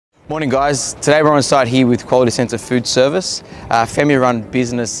Morning guys, today we're on site here with Quality Centre Food Service, family run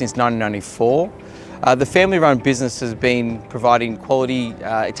business since 1994. The family run business has been providing quality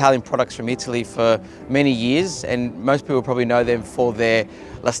Italian products from Italy for many years, and most people probably know them for their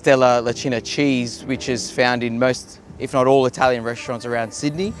La Stella Lacina cheese, which is found in most, if not all, Italian restaurants around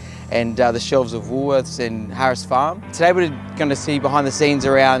Sydney and the shelves of Woolworths and Harris Farm. Today we're going to see behind the scenes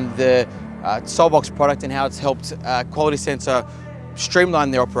around the SolBox product and how it's helped Quality Centre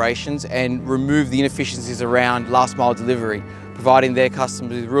streamline their operations and remove the inefficiencies around last mile delivery, providing their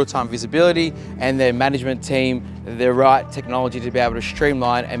customers with real-time visibility and their management team the right technology to be able to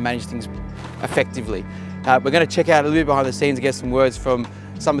streamline and manage things effectively. We're going to check out a little bit behind the scenes and get some words from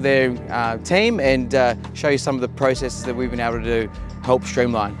some of their team and show you some of the processes that we've been able to help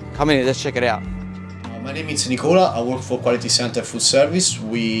streamline. Come in, let's check it out. My name is Nicola. I work for Quality Centre Food Service.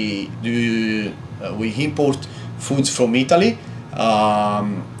 We import foods from Italy. I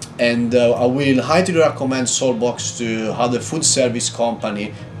will highly recommend SolBox to other food service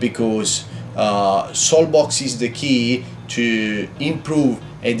company because SolBox is the key to improve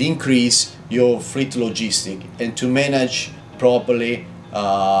and increase your fleet logistic and to manage properly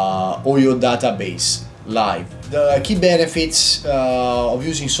all your database live. The key benefits of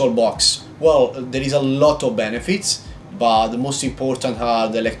using SolBox, well, there is a lot of benefits, but the most important are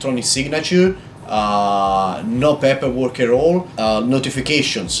the electronic signature, no paperwork at all,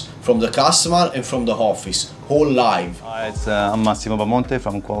 notifications from the customer and from the office, all live. I'm Massimo Bamonte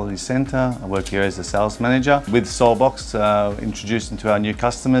from Quality Centre. I work here as a sales manager. With SolBox, introduced into our new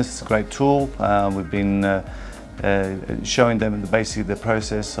customers, it's a great tool. We've been showing them basically the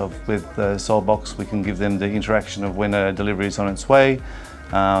process of with SolBox. We can give them the interaction of when a delivery is on its way.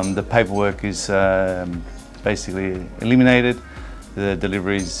 The paperwork is basically eliminated. The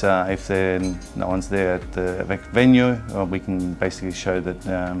deliveries, if no one's there at the venue, we can basically show that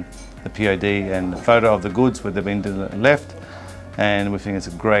the POD and the photo of the goods where they've been left, and we think it's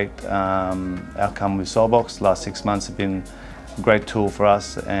a great outcome with SolBox. Last 6 months have been a great tool for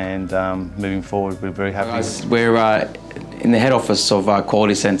us, and moving forward we're very happy. We're in the head office of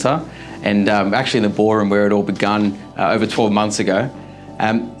Quality Centre, and actually in the ballroom where it all begun over 12 months ago.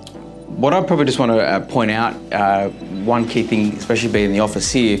 What I probably just want to point out, one key thing, especially being in the office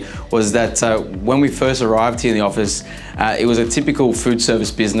here, was that when we first arrived here in the office, it was a typical food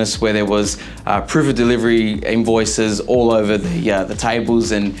service business where there was proof of delivery invoices all over the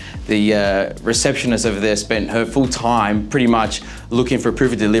tables, and the receptionist over there spent her full time pretty much looking for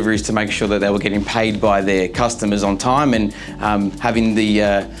proof of deliveries to make sure that they were getting paid by their customers on time, and having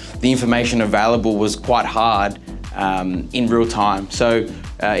the information available was quite hard in real time. So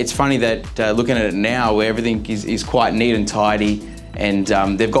it's funny that looking at it now, where everything is quite neat and tidy, and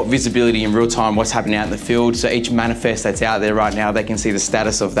they've got visibility in real time what's happening out in the field. So each manifest that's out there right now, they can see the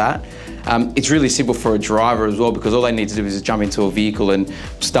status of that. It's really simple for a driver as well, because all they need to do is jump into a vehicle and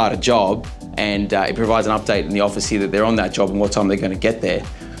start a job, and it provides an update in the office here that they're on that job and what time they're going to get there.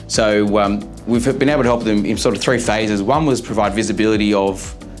 So we've been able to help them in sort of 3 phases. One was provide visibility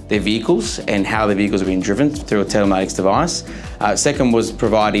of their vehicles and how their vehicles are being driven through a telematics device. Second was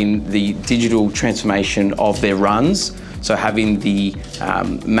providing the digital transformation of their runs, so having the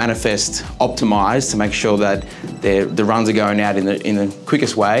manifest optimized to make sure that the runs are going out in the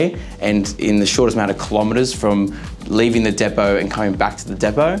quickest way and in the shortest amount of kilometres from leaving the depot and coming back to the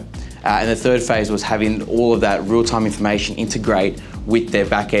depot. And the third phase was having all of that real-time information integrate with their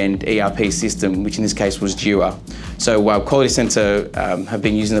back-end ERP system, which in this case was Jira. So Quality Centre have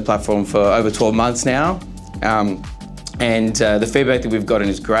been using the platform for over 12 months now, and the feedback that we've gotten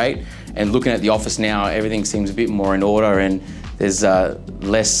is great. And looking at the office now, everything seems a bit more in order, and there's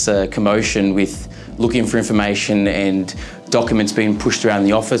less commotion with looking for information and documents being pushed around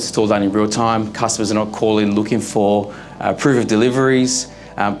the office. It's all done in real time. Customers are not calling looking for proof of deliveries.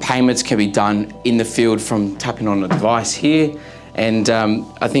 Payments can be done in the field from tapping on a device here. And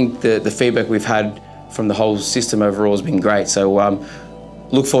I think the feedback we've had from the whole system overall has been great. So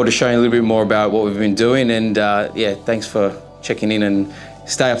look forward to showing a little bit more about what we've been doing, and yeah, thanks for checking in, and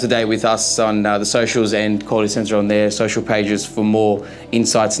stay up to date with us on the socials and Quality Centre on their social pages for more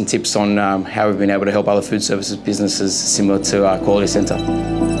insights and tips on how we've been able to help other food services businesses similar to Quality Centre.